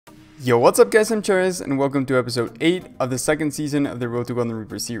Yo, what's up guys, I'm Cherez, and welcome to episode 8 of the second season of the Road to Golden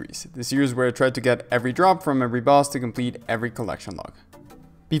Reaper series. The series where I try to get every drop from every boss to complete every collection log.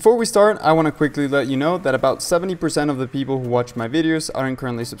 Before we start, I want to quickly let you know that about 70% of the people who watch my videos aren't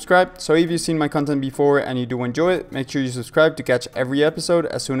currently subscribed, so if you've seen my content before and you do enjoy it, make sure you subscribe to catch every episode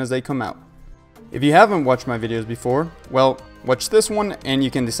as soon as they come out. If you haven't watched my videos before, well, watch this one and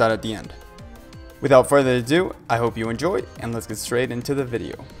you can decide at the end. Without further ado, I hope you enjoy, and let's get straight into the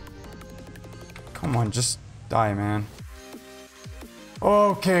video. Come on, just die, man.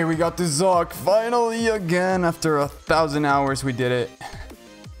 Okay, we got the Zuk. Finally, again, after 1,000 hours, we did it.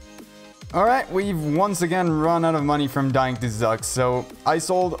 Alright, we've once again run out of money from dying to Zuk. So, I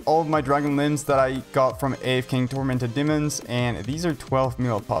sold all of my dragon limbs that I got from AFKing Tormented Demons. And these are 12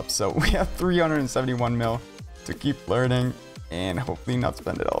 mil pops. So, we have 371 mil to keep learning. And hopefully not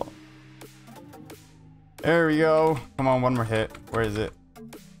spend it all. There we go. Come on, one more hit. Where is it?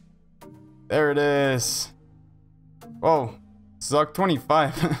 There it is. Whoa, Zuk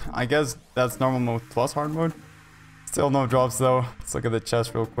 25. I guess that's normal mode plus hard mode. Still no drops though. Let's look at the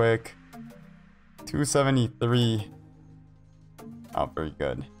chest real quick. 273. Not very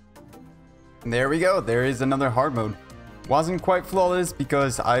good. And there we go. There is another hard mode. Wasn't quite flawless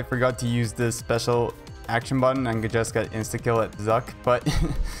because I forgot to use this special action button and just got insta kill at Zuk. But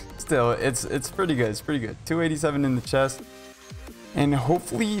still, it's pretty good. It's pretty good. 287 in the chest. And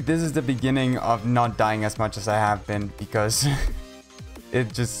hopefully this is the beginning of not dying as much as I have been, because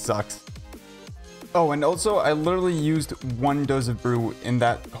it just sucks. Oh, and also I literally used 1 dose of brew in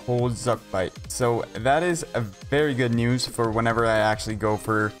that whole Zuk fight. So that is a very good news for whenever I actually go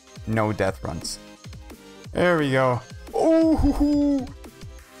for no death runs. There we go. Oh,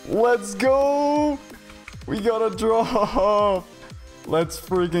 let's go. We got a drop. Let's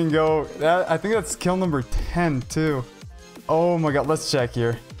freaking go. I think that's kill number 10 too. Oh my god, let's check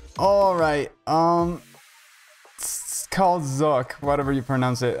here. Alright, it's called Zuk, whatever you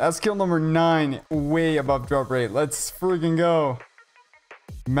pronounce it. That's kill number 9, way above drop rate. Let's freaking go.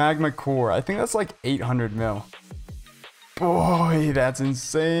 Magma core, I think that's like 800 mil. Boy, that's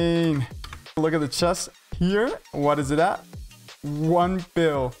insane. Look at the chest here. What is it at? 1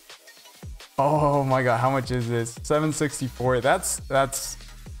 bill. Oh my god, how much is this? 764. That's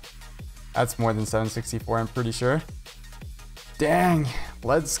more than 764, I'm pretty sure. Dang,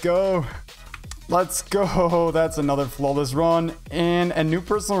 let's go. Let's go. That's another flawless run and a new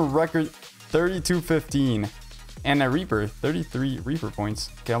personal record, 3215, and a Reaper, 33 Reaper points.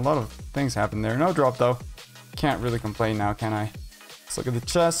 Okay, a lot of things happened there. No drop though. Can't really complain now, can I? Let's look at the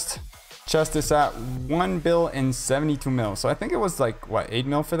chest. Chest is at 1 bill and 72 mil. So I think it was like, what, 8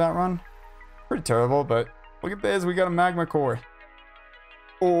 mil for that run? Pretty terrible, but look at this. We got a Magma core.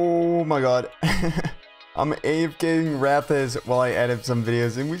 Oh my god. I'm AFKing Rathis while I edit some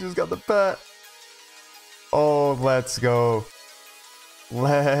videos, and we just got the pet. Oh, let's go.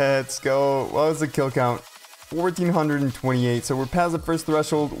 Let's go. What was the kill count? 1,428. So we're past the first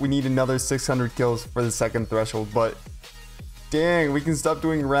threshold. We need another 600 kills for the second threshold. But dang, we can stop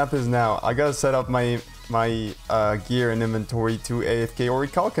doing Rathis now. I gotta set up my gear and inventory to AFK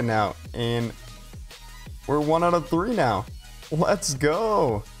Orichalca now, and we're 1 out of 3 now. Let's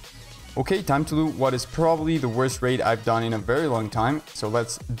go. Okay, time to loot what is probably the worst raid I've done in a very long time. So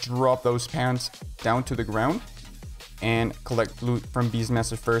let's drop those pants down to the ground and collect loot from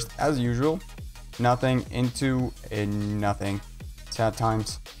Beastmaster first, as usual. Nothing into a nothing. Sad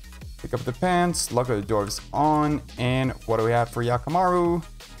times. Pick up the pants, luck of the dwarves on, and what do we have for Yakamaru?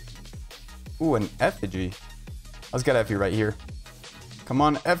 Ooh, an effigy. Let's get Effie right here. Come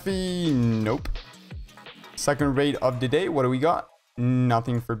on, Effie. Nope. Second raid of the day. What do we got?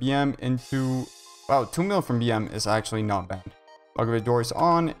 Nothing for BM into... Wow, 2 mil from BM is actually not bad. Log of the doors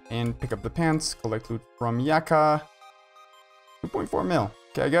on and pick up the pants. Collect loot from Yaka. 2.4 mil.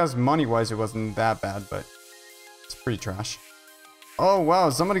 Okay, I guess money-wise it wasn't that bad, but it's pretty trash. Oh, wow,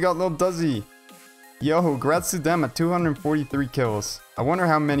 somebody got Lil Duzzy. Yo, congrats to them at 243 kills. I wonder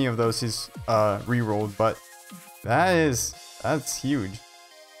how many of those he's re-rolled, but that's huge.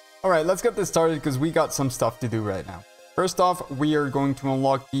 Alright, let's get this started because we got some stuff to do right now. First off, we are going to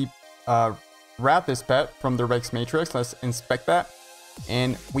unlock the Rathis pet from the Rex Matriarchs. Let's inspect that.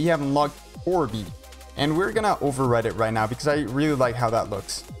 And we have unlocked Corby. And we're going to override it right now because I really like how that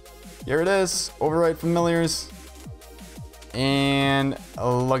looks. Here it is. Override familiars. And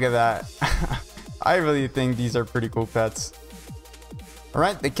look at that. I really think these are pretty cool pets.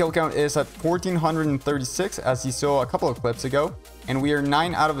 Alright, the kill count is at 1,436 as you saw a couple of clips ago. And we are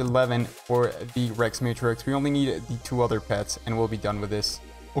 9 out of 11 for the Rex Matriarchs. We only need the 2 other pets and we'll be done with this.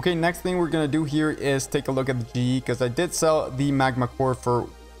 Okay, next thing we're gonna do here is take a look at the GE, because I did sell the Magma core for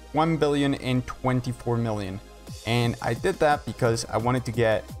 1,024,000,000. And I did that because I wanted to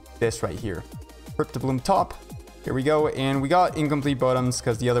get this right here, Cryptbloom top. Here we go, and we got incomplete bottoms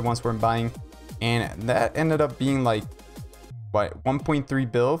because the other ones weren't buying, and that ended up being like what, 1.3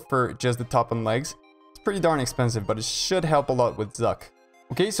 bill for just the top and legs. It's pretty darn expensive, but it should help a lot with Zuk.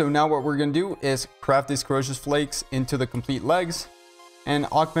 Okay, so now what we're gonna do is craft these Corrosive Flakes into the complete legs and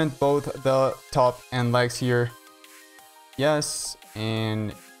augment both the top and legs here. Yes,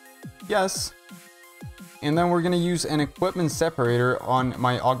 and yes. And then we're gonna use an equipment separator on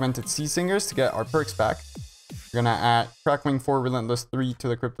my augmented Sea Singers to get our perks back. We're gonna add Crackling 4, Relentless 3 to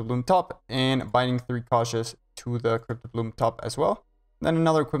the Cryptbloom top, and Biting 3, Cautious to the Cryptbloom top as well. Then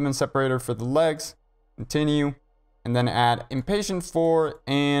another equipment separator for the legs. Continue. And then add Impatient 4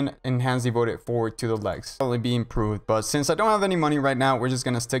 and Enhance Devoted 4 to the legs. Probably be improved, but since I don't have any money right now, we're just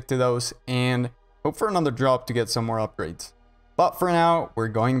gonna stick to those and hope for another drop to get some more upgrades. But for now, we're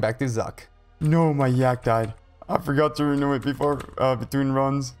going back to Zuk. No, my yak died. I forgot to renew it before between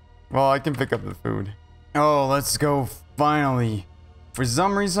runs. Well, I can pick up the food. Oh, let's go finally. For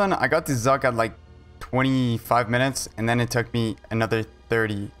some reason, I got to Zuk at like 25 minutes, and then it took me another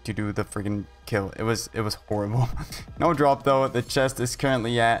 30 to do the freaking kill. It was horrible. No drop though. The chest is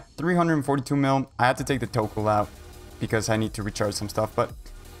currently at 342 mil. I had to take the Tokul out because I need to recharge some stuff, but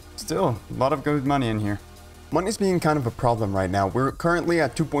still a lot of good money in here. Money's being kind of a problem right now. We're currently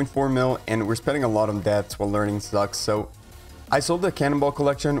at 2.4 mil and we're spending a lot on deaths while learning Zuk. So I sold the Cannonball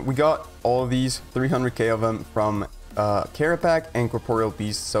collection. We got all of these, 300k of them from Carapac and Corporeal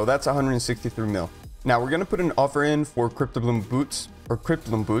Beast. So that's 163 mil. Now we're gonna put an offer in for Cryptbloom boots, or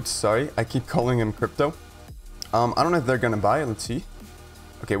Cryptbloom boots, sorry. I keep calling them crypto. I don't know if they're gonna buy, let's see.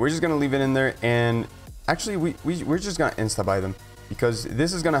 Okay, we're just gonna leave it in there, and actually we're just gonna insta-buy them because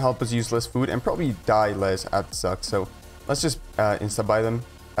this is gonna help us use less food and probably die less at Zuk. So let's just insta-buy them.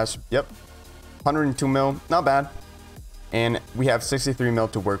 Yep, 102 mil, not bad. And we have 63 mil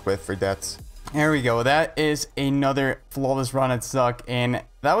to work with for deaths. There we go. That is another flawless run at Zuk, and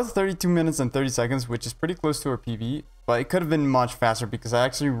that was 32 minutes and 30 seconds, which is pretty close to our PB, but it could have been much faster because I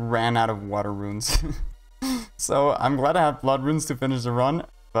actually ran out of water runes. So I'm glad I have blood runes to finish the run,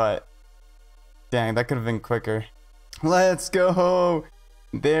 but dang, that could have been quicker. Let's go.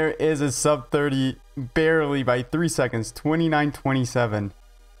 There is a sub 30 barely by 3 seconds, 29.27.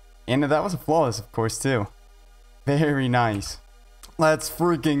 And that was a flawless, of course, too. Very nice. Let's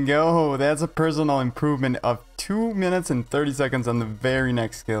freaking go. That's a personal improvement of 2 minutes and 30 seconds on the very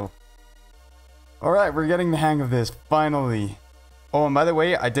next skill. Alright, we're getting the hang of this, finally. Oh, and by the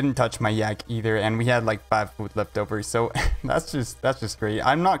way, I didn't touch my yak either, and we had like 5 food left over, so that's just great.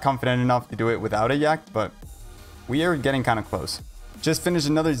 I'm not confident enough to do it without a yak, but we are getting kind of close. Just finished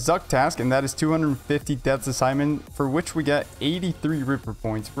another Zuk task, and that is 250 deaths assignment, for which we get 83 Reaper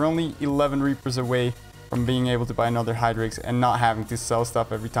points. We're only 11 Reapers away from being able to buy another Hydrix and not having to sell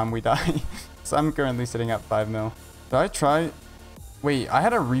stuff every time we die. So I'm currently sitting at 5 mil. Did I try? Wait, I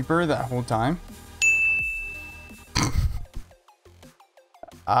had a Reaper that whole time?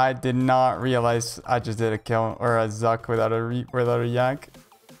 I did not realize I just did a kill or a Zuk without a yak.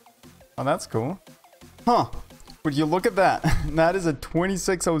 Oh, that's cool. Huh. Would you look at that? That is a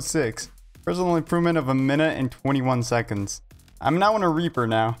 2606. Personal improvement of 1 minute and 21 seconds. I'm now on a Reaper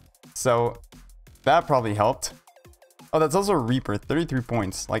now, so that probably helped. Oh, that's also a Reaper. 33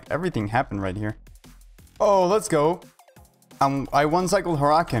 points. Like, everything happened right here. Oh, let's go. I one-cycled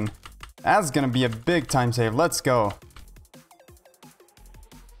Huracan. That's gonna be a big time save. Let's go.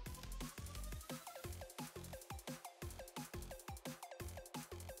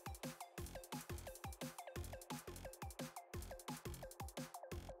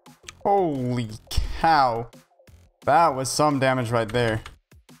 Holy cow. That was some damage right there.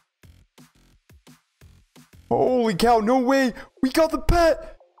 Holy cow, no way. We got the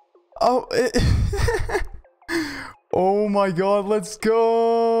pet. Oh, oh my god, let's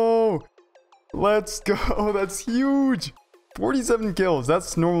go. Let's go. That's huge. 47 kills.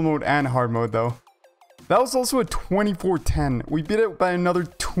 That's normal mode and hard mode though. That was also a 24-10. We beat it by another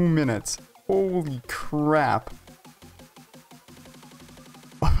 2 minutes. Holy crap.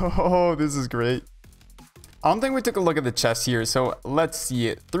 Oh, this is great. I don't think we took a look at the chest here, so let's see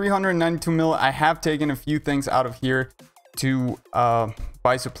it. 392 mil. I have taken a few things out of here to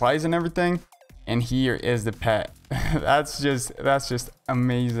buy supplies and everything, and here is the pet. that's just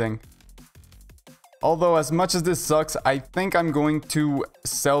amazing. Although as much as this sucks, I think I'm going to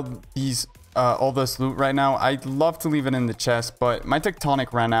sell these all this loot right now. I'd love to leave it in the chest, but my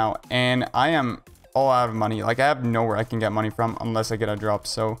Tectonic ran out and I am all out of money. Like, I have nowhere I can get money from unless I get a drop,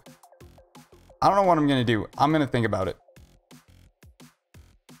 so I don't know what I'm gonna do. I'm gonna think about it.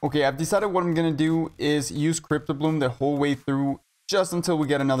 Okay, I've decided what I'm gonna do is use Cryptbloom the whole way through just until we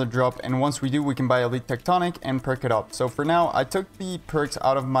get another drop, and once we do, we can buy Elite Tectonic and perk it up. So for now, I took the perks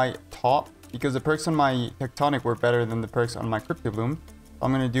out of my top because the perks on my Tectonic were better than the perks on my Cryptbloom.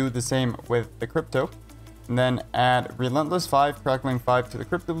 I'm gonna do the same with the Crypto, and then add Relentless 5, Crackling 5 to the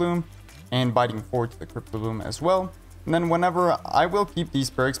Cryptbloom, and Biting 4 to the Cryptbloom as well. And then whenever, I will keep these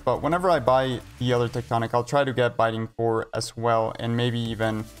perks, but whenever I buy the other Tectonic, I'll try to get Biting 4 as well, and maybe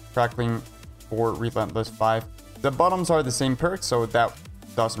even Crackling 4, Relentless 5. The bottoms are the same perks, so that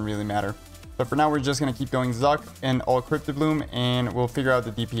doesn't really matter. But for now, we're just going to keep going Zuk and all Cryptbloom, and we'll figure out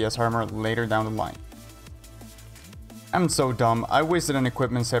the DPS armor later down the line. I'm so dumb. I wasted an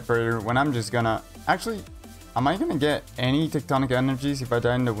equipment separator when I'm just gonna... Actually, am I gonna get any Tectonic energies if I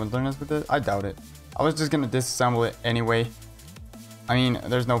die in the wilderness with it? I doubt it. I was just gonna disassemble it anyway. I mean,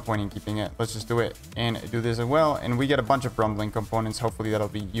 there's no point in keeping it. Let's just do it and do this as well. And we get a bunch of rumbling components. Hopefully that'll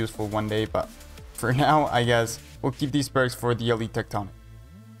be useful one day. But for now, I guess we'll keep these perks for the Elite Tectonic.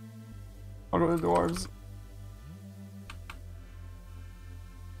 I'll go to the dwarves.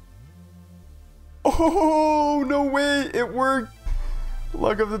 Oh, no way. It worked.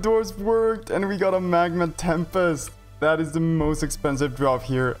 Luck of the dwarves worked. And we got a Magma Tempest. That is the most expensive drop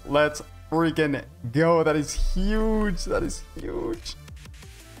here. Let's freaking go. That is huge. That is huge.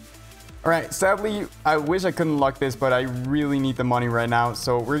 Alright, sadly, I wish I couldn't luck this, but I really need the money right now.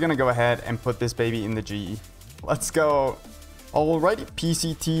 So we're going to go ahead and put this baby in the GE. Let's go. Alrighty,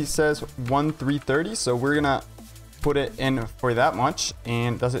 PCT says 1330. So we're going to put it in for that much.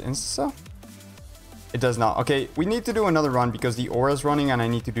 And does it insta-sell? It does not. Okay, we need to do another run because the aura is running and I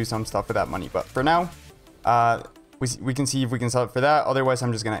need to do some stuff with that money. But for now, we can see if we can sell it for that. Otherwise,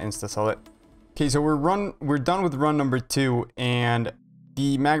 I'm just going to insta-sell it. Okay, so we're done with run number 2 and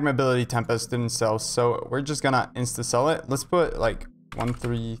the Magma ability Tempest didn't sell. So we're just going to insta-sell it. Let's put like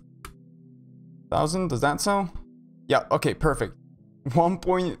 13,000. Does that sell? Yeah, okay, perfect.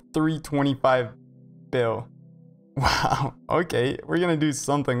 1.325 bill. Wow, okay, we're going to do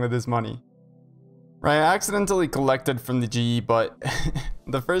something with this money. Right, I accidentally collected from the GE, but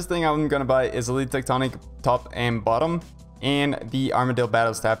the first thing I'm gonna buy is Elite Tectonic top and bottom, and the Armadillo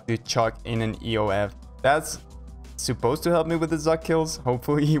Battle Staff to chuck in an EOF. That's supposed to help me with the Zuk kills.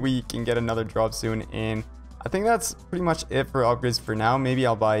 Hopefully we can get another drop soon, and I think that's pretty much it for upgrades for now. Maybe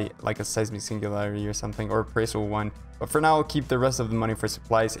I'll buy like a Seismic Singularity or something, or a Appraisal 1. But for now, I'll keep the rest of the money for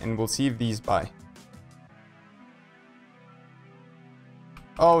supplies, and we'll see if these buy.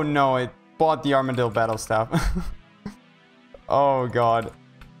 Oh no, it bought the Armadillo Battle Staff. Oh god.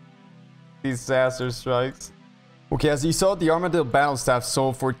 Disaster strikes. Okay, as you saw, the Armadillo Battle Staff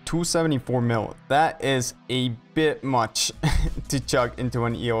sold for 274 mil. That is a bit much to chuck into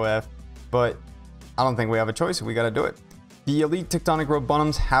an EOF, but I don't think we have a choice. We gotta do it. The Elite Tectonic Road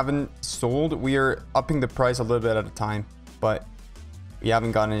Bottoms haven't sold. We are upping the price a little bit at a time, but we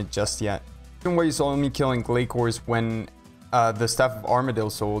haven't gotten it just yet. The reason why you saw me killing Glacors when the Staff of Armadillo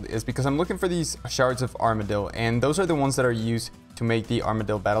sold is because I'm looking for these Shards of Armadillo, and those are the ones that are used to make the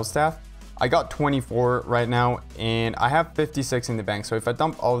Armadillo Battle Staff. I got 24 right now, and I have 56 in the bank, so if I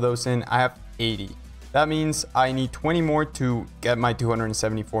dump all of those in, I have 80. That means I need 20 more to get my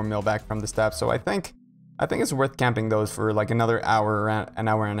 274 mil back from the staff, so I think it's worth camping those for like another hour, around an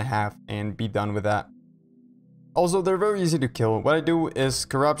hour and a half, and be done with that. Also, they're very easy to kill. What I do is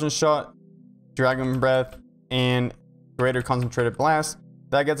Corruption Shot, Dragon Breath, and Greater Concentrated Blast.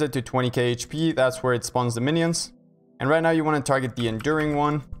 That gets it to 20k HP. That's where it spawns the minions. And right now you want to target the Enduring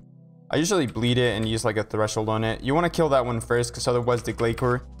one. I usually bleed it and use like a threshold on it. You want to kill that one first, because otherwise the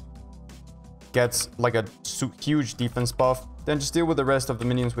Glacor gets like a huge defense buff. Then just deal with the rest of the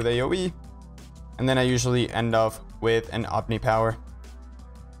minions with AoE. And then I usually end up with an Omni Power.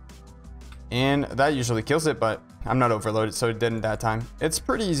 And that usually kills it, but I'm not overloaded, so it didn't that time. It's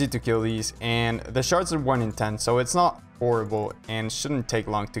pretty easy to kill these, and the shards are 1 in 10, so it's not horrible and shouldn't take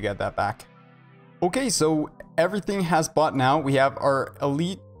long to get that back. Okay, so everything has bought now. We have our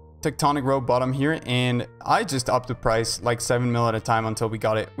Elite Tectonic Road bottom here, and I just upped the price like 7 mil at a time until we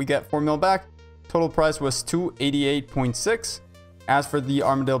got it. We get 4 mil back. Total price was 288.6. As for the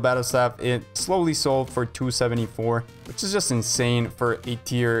Armadillo Battle Staff, it slowly sold for 274, which is just insane for a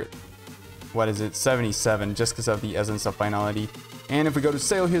tier, what is it, 77, just because of the Essence of Finality. And if we go to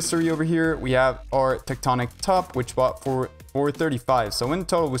sale history over here, we have our Tectonic top, which bought for 435. So in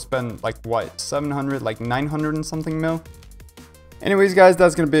total, we spent like what, 700, like 900 and something mil. Anyways, guys,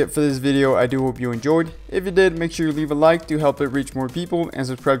 that's gonna be it for this video. I do hope you enjoyed. If you did, make sure you leave a like to help it reach more people, and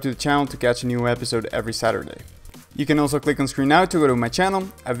subscribe to the channel to catch a new episode every Saturday. You can also click on screen now to go to my channel,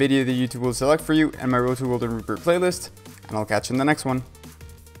 a video that YouTube will select for you, and my Road to Golden Reaper playlist, and I'll catch you in the next one.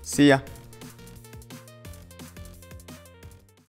 See ya.